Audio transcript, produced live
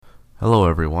Hello,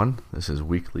 everyone. This is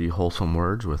Weekly Wholesome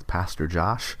Words with Pastor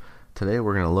Josh. Today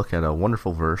we're going to look at a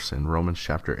wonderful verse in Romans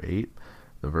chapter 8.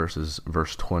 The verse is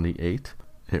verse 28.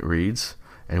 It reads,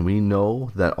 "And we know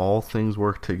that all things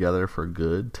work together for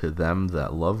good to them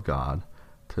that love God,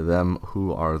 to them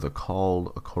who are the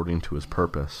called according to his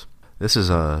purpose." This is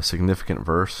a significant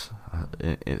verse,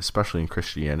 especially in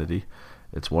Christianity.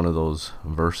 It's one of those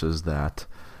verses that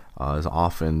is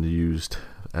often used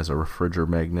as a refrigerator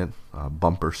magnet,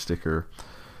 bumper sticker.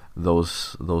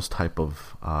 Those type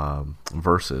of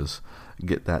verses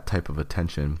get that type of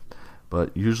attention.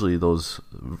 But usually those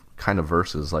kind of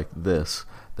verses like this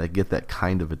that get that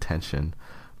kind of attention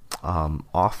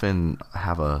often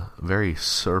have a very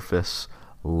surface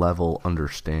level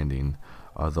understanding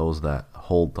of those that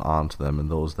hold on to them and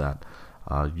those that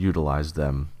utilize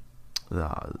them.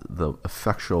 The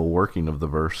effectual working of the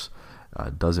verse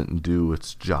doesn't do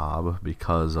its job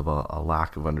because of a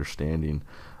lack of understanding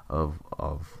of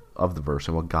the verse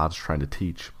and what God's trying to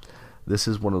teach. This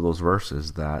is one of those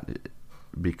verses that,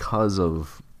 because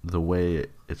of the way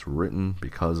it's written,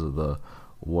 because of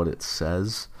what it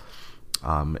says,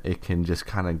 it can just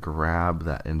kind of grab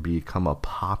that and become a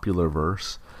popular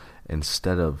verse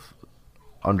instead of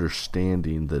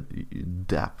understanding the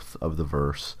depth of the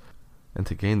verse and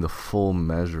to gain the full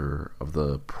measure of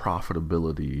the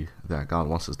profitability that God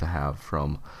wants us to have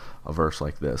from a verse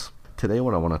like this. Today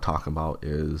what I want to talk about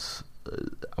is,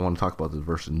 I want to talk about this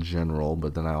verse in general,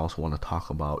 but then I also want to talk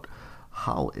about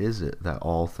how is it that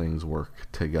all things work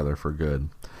together for good.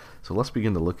 So let's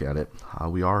begin to look at it.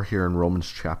 We are here in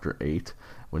Romans chapter 8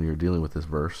 when you're dealing with this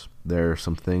verse. There are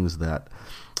some things that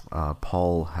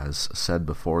Paul has said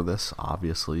before this.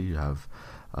 Obviously, you have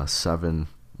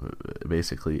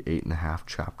basically 8.5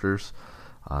 chapters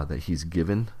that he's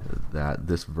given that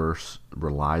this verse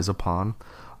relies upon.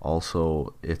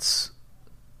 Also, it's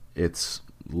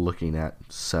looking at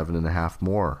 7.5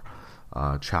 more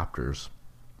chapters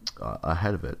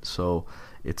ahead of it. So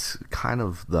it's kind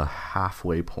of the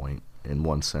halfway point, in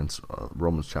one sense,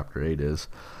 Romans chapter 8 is,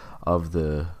 of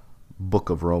the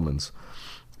book of Romans.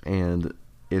 And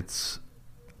it's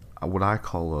what I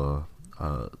call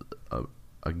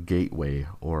a gateway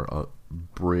or a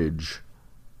bridge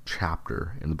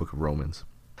chapter in the book of Romans.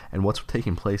 And what's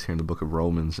taking place here in the book of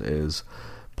Romans is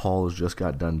Paul has just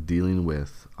got done dealing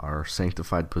with our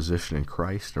sanctified position in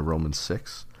Christ in Romans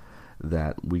 6,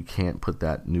 that we can't put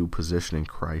that new position in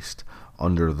Christ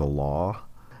under the law.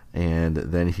 And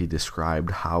then he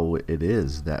described how it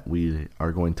is that we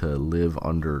are going to live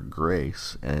under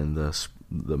grace and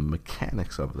the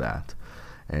mechanics of that.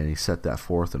 And he set that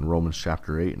forth in Romans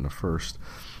chapter 8 in the first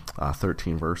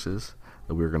 13 verses,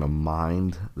 that we're going to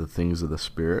mind the things of the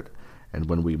Spirit. And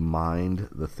when we mind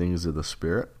the things of the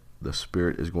Spirit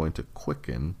is going to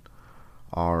quicken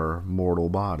our mortal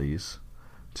bodies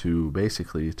to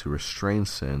basically to restrain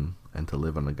sin and to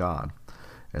live unto God.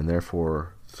 And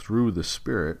therefore, through the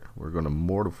Spirit, we're going to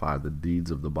mortify the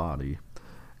deeds of the body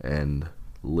and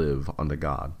live unto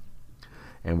God.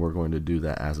 And we're going to do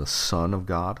that as a son of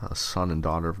God, a son and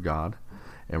daughter of God,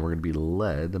 and we're going to be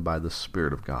led by the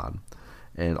Spirit of God.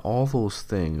 And all those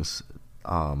things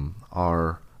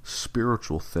are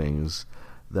spiritual things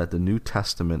that the New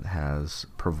Testament has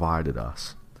provided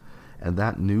us. And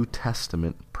that New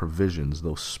Testament provisions,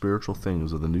 those spiritual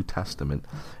things of the New Testament,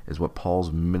 is what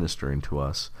Paul's ministering to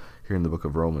us here in the book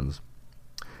of Romans.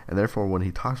 And therefore, when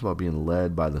he talks about being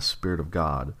led by the Spirit of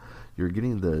God, you're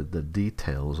getting the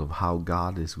details of how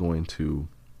God is going to,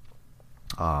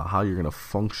 how you're going to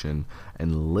function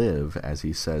and live, as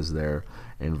he says there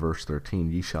in verse 13,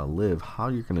 ye shall live, how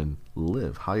you're going to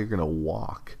live, how you're going to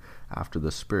walk after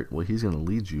the Spirit. Well, he's going to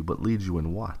lead you, but lead you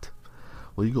in what?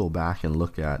 Well, you go back and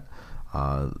look at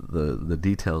the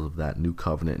details of that new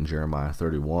covenant in Jeremiah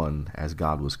 31 as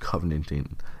God was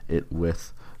covenanting it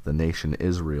with the nation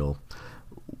Israel.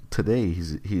 Today,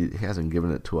 he hasn't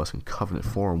given it to us in covenant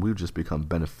form. We've just become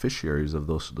beneficiaries of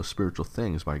the spiritual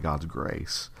things by God's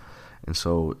grace. And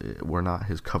so we're not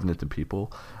his covenanted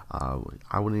people.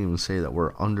 I wouldn't even say that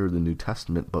we're under the New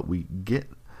Testament, but we get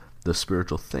the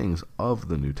spiritual things of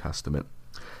the New Testament.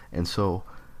 And so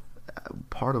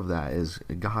part of that is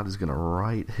God is going to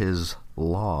write his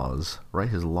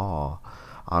law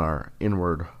on our in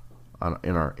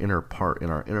our inner part, in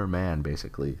our inner man,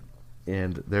 basically.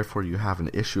 And therefore you have an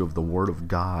issue of the Word of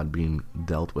God being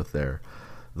dealt with there.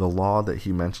 The law that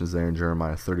he mentions there in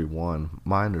Jeremiah 31,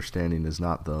 my understanding is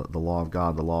not the law of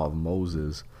God, the law of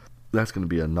Moses. That's going to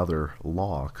be another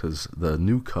law, because the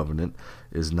new covenant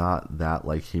is not that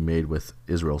like he made with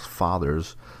Israel's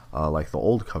fathers, like the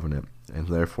old covenant. And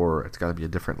therefore it's got to be a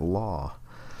different law.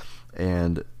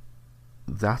 And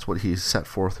that's what he's set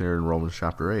forth here in Romans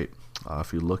chapter 8.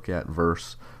 If you look at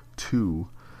verse 2,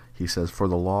 he says, "For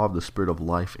the law of the Spirit of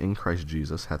life in Christ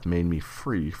Jesus hath made me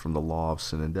free from the law of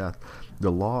sin and death."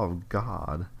 The law of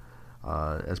God,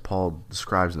 as Paul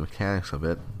describes the mechanics of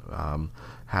it,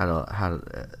 had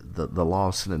the law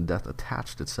of sin and death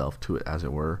attached itself to it, as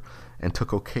it were, and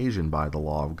took occasion by the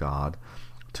law of God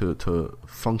to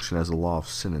function as the law of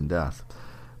sin and death.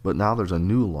 But now there's a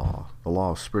new law, the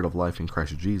law of Spirit of life in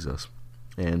Christ Jesus.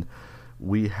 And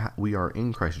we are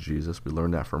in Christ Jesus. We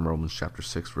learned that from Romans chapter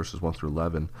 6, verses 1 through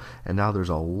 11. And now there's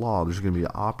a law. There's going to be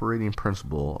an operating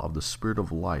principle of the Spirit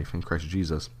of life in Christ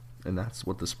Jesus. And that's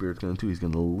what the Spirit's going to do. He's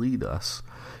going to lead us.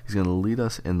 He's going to lead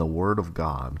us in the Word of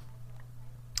God.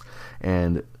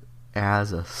 And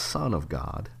as a son of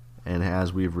God, and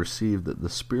as we've received the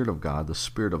Spirit of God, the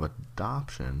Spirit of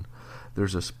adoption,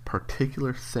 there's this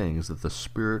particular things that the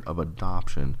Spirit of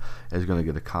adoption is going to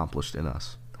get accomplished in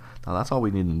us. Now, that's all we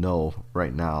need to know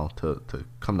right now to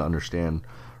come to understand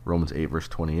Romans 8, verse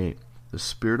 28. The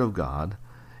Spirit of God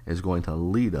is going to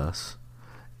lead us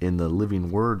in the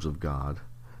living words of God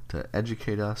to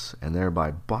educate us, and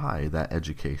thereby by that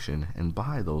education and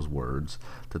by those words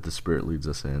that the Spirit leads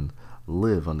us in,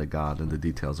 live unto God in the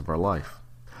details of our life.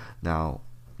 Now,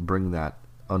 bring that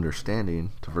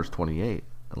understanding to verse 28,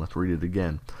 and let's read it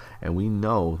again. "And we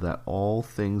know that all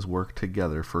things work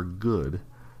together for good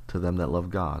to them that love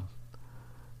God."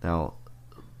 Now,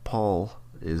 Paul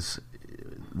is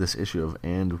this issue of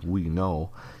 "and we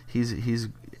know."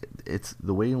 It's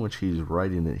the way in which he's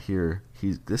writing it here.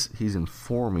 He's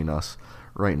informing us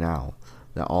right now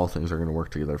that all things are going to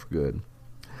work together for good,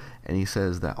 and he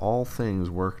says that all things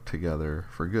work together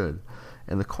for good.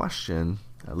 And the question,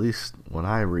 at least when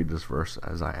I read this verse,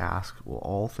 as I ask, will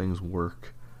all things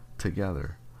work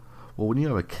together? Well, when you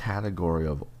have a category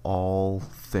of all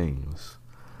things,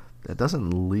 that doesn't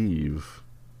leave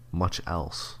much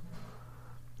else.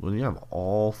 When you have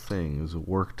all things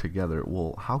work together,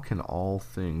 well, how can all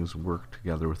things work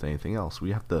together with anything else? We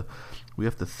have to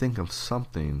think of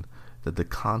something that the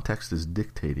context is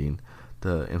dictating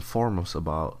to inform us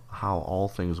about how all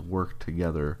things work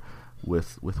together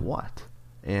with what.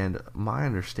 And my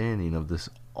understanding of this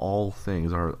all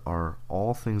things are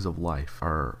all things of life,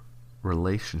 our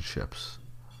relationships,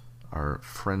 our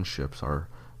friendships, our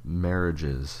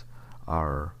marriages,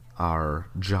 our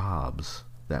jobs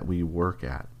that we work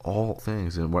at, all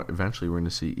things. And what eventually we're going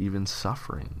to see, even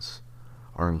sufferings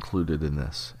are included in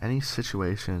this. Any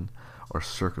situation or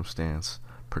circumstance,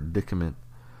 predicament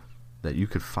that you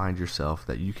could find yourself,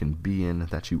 that you can be in,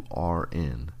 that you are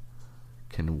in,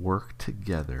 can work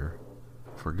together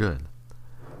for good.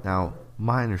 Now,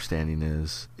 my understanding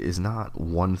is not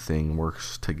one thing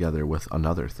works together with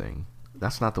another thing.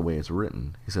 That's not the way it's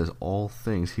written. He says all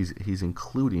things. He's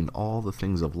including all the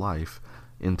things of life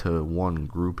into one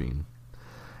grouping.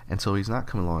 And so he's not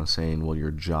coming along and saying, well,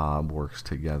 your job works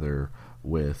together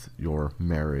with your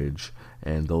marriage,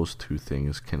 and those two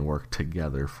things can work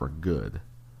together for good.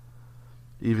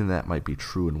 Even that might be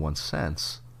true in one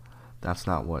sense. That's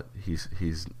not what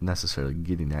he's necessarily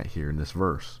getting at here in this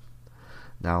verse.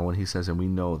 Now, when he says, and we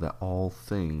know that all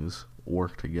things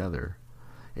work together,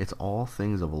 it's all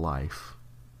things of life,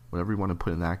 whatever you want to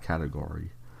put in that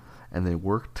category, and they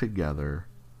work together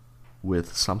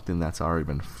with something that's already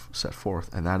been set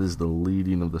forth, and that is the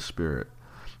leading of the Spirit.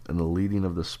 And the leading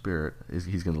of the Spirit is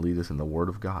he's going to lead us in the Word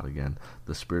of God again,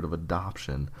 the Spirit of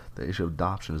adoption. The issue of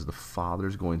adoption is the Father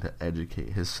is going to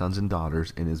educate his sons and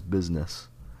daughters in his business,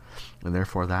 and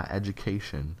therefore that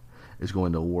education is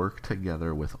going to work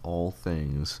together with all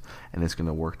things, and it's going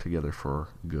to work together for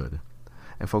good.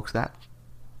 And folks,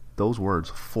 those words,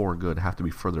 for good, have to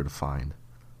be further defined.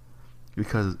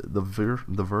 Because the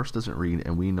verse doesn't read,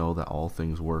 and we know that all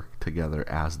things work together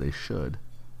as they should.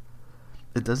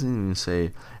 It doesn't even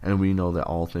say, and we know that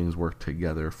all things work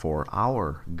together for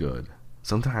our good.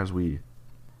 Sometimes we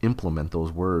implement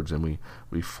those words, and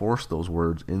we force those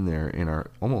words in there in our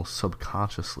almost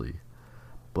subconsciously.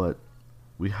 But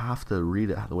we have to read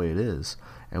it the way it is,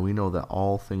 and we know that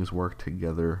all things work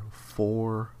together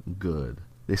for good.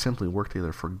 They simply work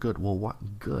together for good. Well,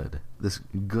 what good? This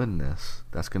goodness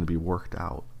that's going to be worked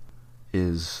out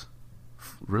is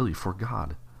really for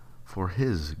God, for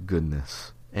his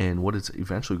goodness. And what it's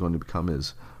eventually going to become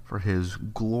is for his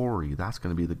glory. That's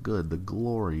going to be the good, the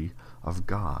glory of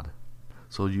God.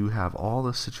 So you have all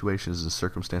the situations and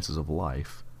circumstances of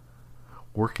life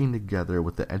working together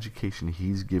with the education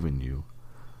he's given you,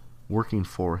 working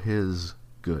for his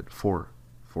good, for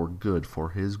good,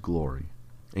 for his glory.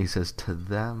 And he says, to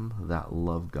them that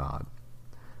love God.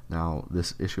 Now,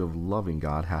 this issue of loving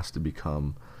God has to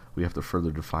become, we have to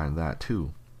further define that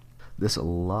too. This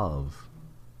love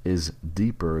is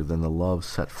deeper than the love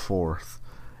set forth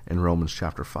in Romans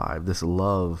chapter 5. This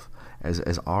love, as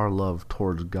our love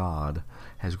towards God,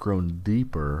 has grown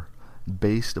deeper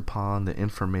based upon the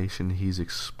information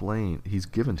he's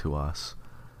given to us.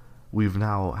 We've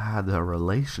now had a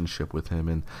relationship with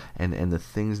him, and the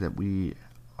things that we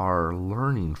are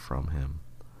learning from him.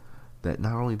 That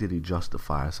not only did he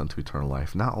justify us unto eternal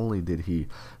life, not only did he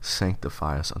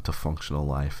sanctify us unto functional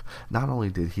life, not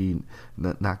only did he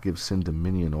not give sin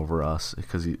dominion over us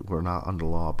because we're not under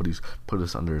law, but he's put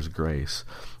us under his grace.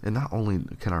 And not only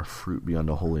can our fruit be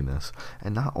unto holiness,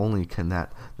 and not only can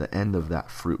the end of that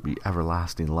fruit be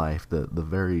everlasting life, the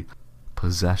very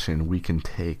possession we can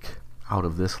take out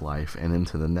of this life and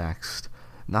into the next.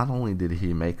 Not only did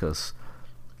he make us,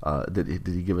 did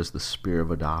he give us the spirit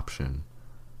of adoption,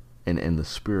 and the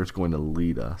Spirit's going to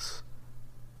lead us.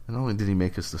 And not only did he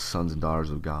make us the sons and daughters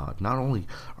of God, not only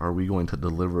are we going to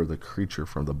deliver the creature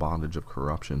from the bondage of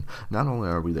corruption, not only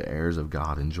are we the heirs of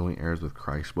God and joint heirs with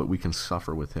Christ, but we can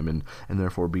suffer with him and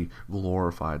therefore be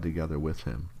glorified together with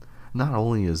him. Not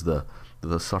only is the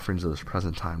sufferings of this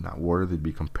present time not worthy to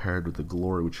be compared with the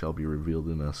glory which shall be revealed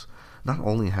in us, not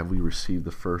only have we received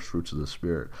the first fruits of the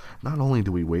Spirit, not only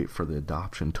do we wait for the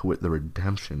adoption, to wit, the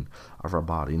redemption of our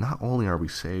body, not only are we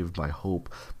saved by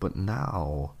hope, but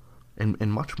now, and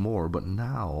much more, but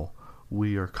now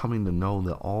we are coming to know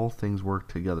that all things work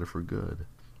together for good.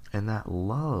 And that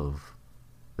love,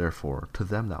 therefore, to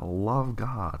them that love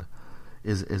God,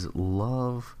 is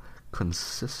love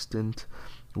consistent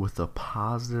with the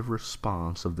positive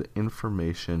response of the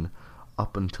information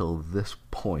up until this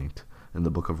point in the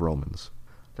book of Romans.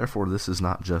 Therefore, this is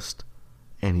not just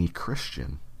any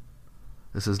Christian.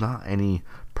 This is not any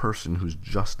person who's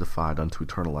justified unto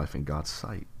eternal life in God's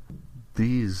sight.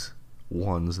 These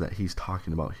ones that he's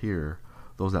talking about here,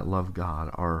 those that love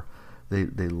God,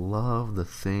 they love the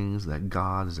things that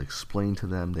God has explained to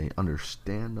them. They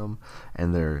understand them,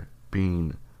 and they're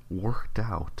being worked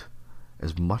out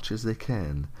as much as they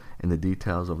can in the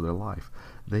details of their life.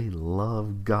 They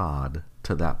love God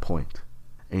to that point.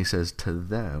 And he says, to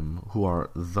them who are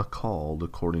the called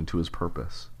according to his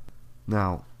purpose.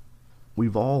 Now,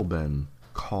 we've all been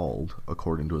called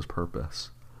according to his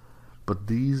purpose. But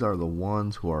these are the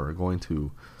ones who are going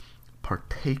to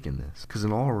partake in this. Because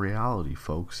in all reality,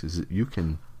 folks, is that you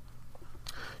can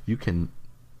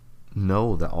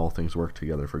know that all things work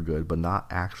together for good, but not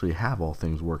actually have all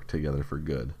things work together for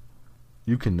good.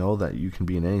 You can know that you can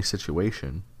be in any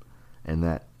situation and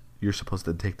that you're supposed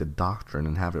to take the doctrine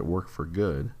and have it work for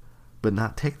good, but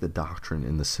not take the doctrine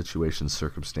in the situation,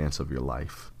 circumstance of your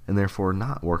life, and therefore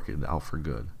not work it out for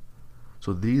good.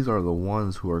 So these are the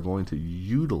ones who are going to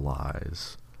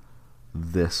utilize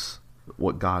this,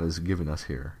 what God has given us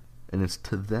here. And it's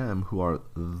to them who are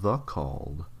the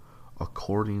called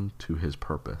according to his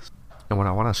purpose. And what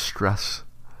I want to stress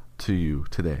to you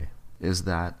today is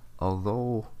that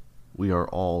although we are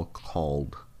all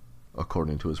called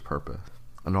according to his purpose,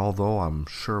 and although I'm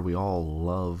sure we all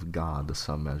love God to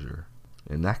some measure,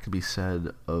 and that could be said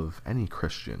of any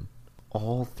Christian,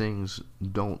 all things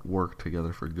don't work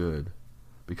together for good,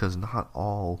 because not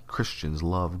all Christians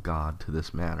love God to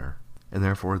this manner, and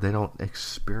therefore they don't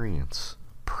experience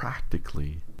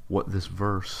practically what this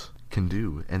verse can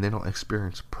do, and they don't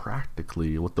experience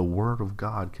practically what the Word of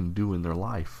God can do in their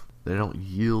life. They don't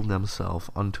yield themselves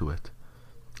unto it.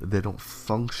 They don't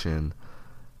function.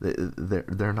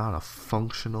 They're not a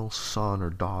functional son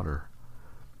or daughter.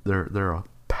 They're a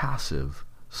passive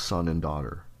son and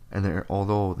daughter. And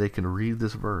although they can read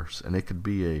this verse, and it could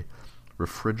be a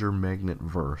refrigerator magnet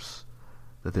verse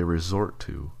that they resort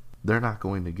to, they're not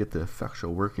going to get the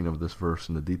effectual working of this verse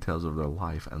in the details of their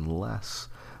life unless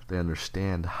they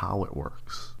understand how it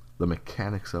works, the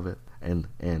mechanics of it, and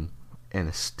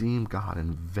esteem God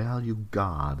and value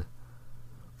God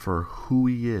for who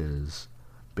he is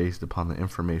based upon the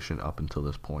information up until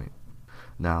this point.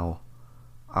 Now,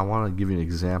 I want to give you an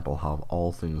example how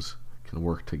all things can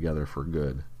work together for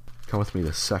good. Come with me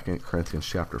to 2 Corinthians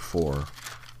chapter 4,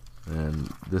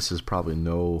 and this is probably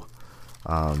no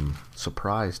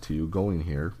surprise to you going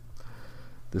here.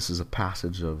 This is a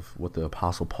passage of what the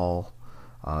Apostle Paul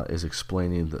is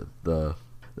explaining the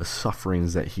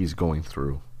sufferings that he's going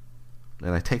through.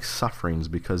 And I take sufferings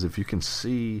because if you can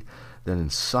see that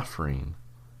in suffering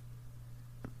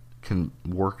can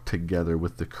work together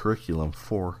with the curriculum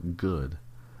for good,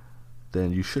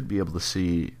 then you should be able to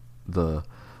see the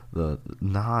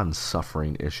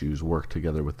non-suffering issues work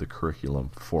together with the curriculum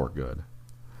for good.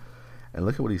 And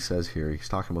look at what he says here. He's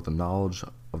talking about the knowledge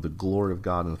of the glory of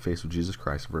God in the face of Jesus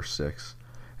Christ, verse 6.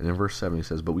 And in verse 7 he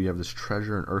says, "But we have this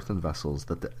treasure in earthen vessels,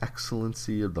 that the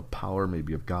excellency of the power may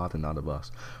be of God and not of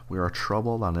us. We are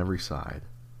troubled on every side,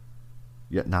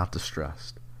 yet not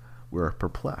distressed. We are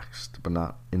perplexed, but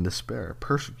not in despair,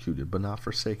 persecuted, but not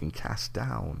forsaken, cast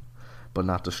down, but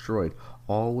not destroyed,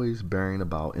 always bearing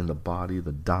about in the body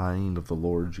the dying of the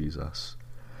Lord Jesus,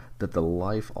 that the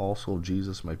life also of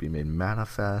Jesus might be made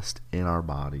manifest in our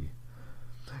body."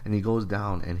 And he goes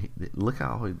down and look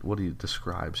at what he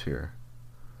describes here.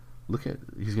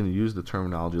 He's going to use the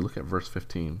terminology. Look at verse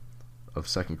 15 of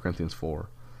 2 Corinthians 4.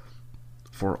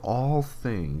 "For all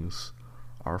things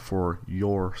are for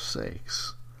your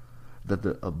sakes, that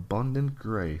the abundant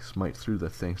grace might through the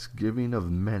thanksgiving of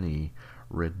many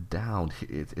redound."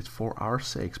 It's for our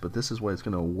sakes, but this is what it's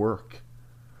going to work.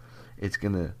 It's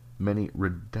going to many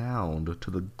redound to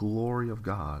the glory of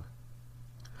God.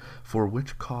 "For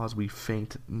which cause we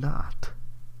faint not.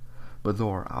 But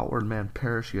though our outward man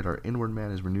perish, yet our inward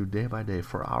man is renewed day by day.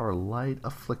 For our light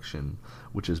affliction,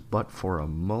 which is but for a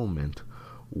moment,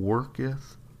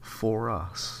 worketh for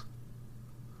us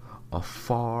a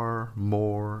far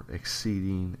more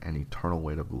exceeding and eternal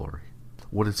weight of glory."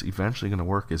 What it's eventually going to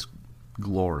work is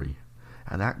glory.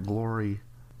 And that glory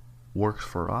works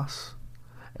for us,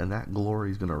 and that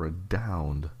glory is going to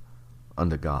redound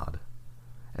unto God.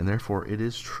 And therefore it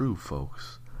is true,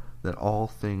 folks, that all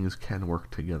things can work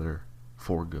together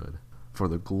for good, for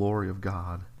the glory of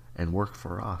God, and work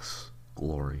for us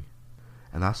glory.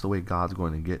 And that's the way God's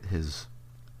going to get his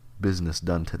business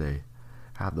done today.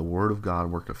 Have the word of God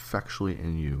work effectually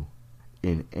in you,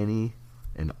 in any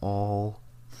and all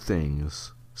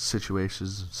things,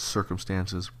 situations,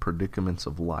 circumstances, predicaments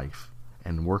of life,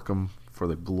 and work them for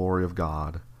the glory of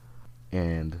God,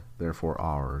 and therefore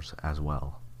ours as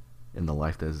well, in the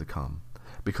life that is to come.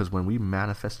 Because when we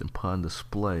manifest and put on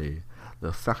display the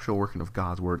effectual working of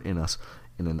God's word in us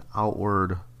in an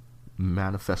outward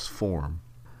manifest form,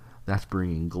 that's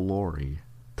bringing glory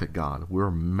to God. We're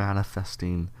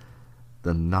manifesting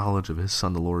the knowledge of his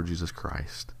Son, the Lord Jesus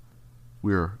Christ.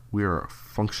 We are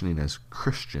functioning as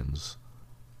Christians,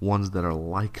 ones that are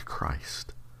like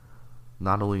Christ,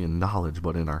 not only in knowledge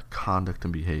but in our conduct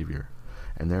and behavior.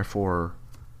 And therefore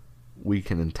we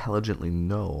can intelligently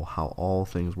know how all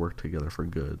things work together for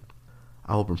good.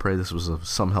 I hope and pray this was of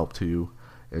some help to you.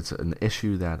 It's an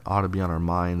issue that ought to be on our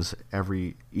minds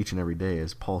each and every day.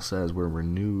 As Paul says, we're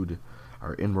renewed,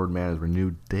 our inward man is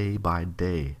renewed day by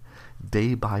day.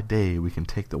 Day by day we can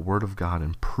take the word of God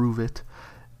and prove it,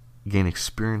 gain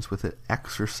experience with it,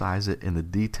 exercise it in the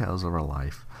details of our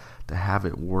life, to have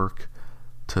it work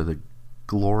to the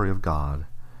glory of God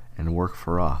and work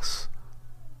for us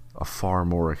a far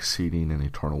more exceeding and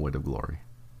eternal weight of glory.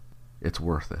 It's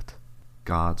worth it.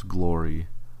 God's glory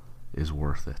is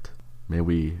worth it. May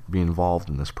we be involved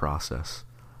in this process.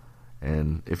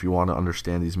 And if you want to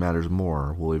understand these matters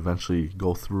more, we'll eventually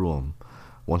go through them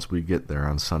once we get there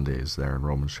on Sundays there in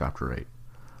Romans chapter 8.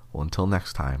 Well, until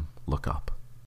next time, look up.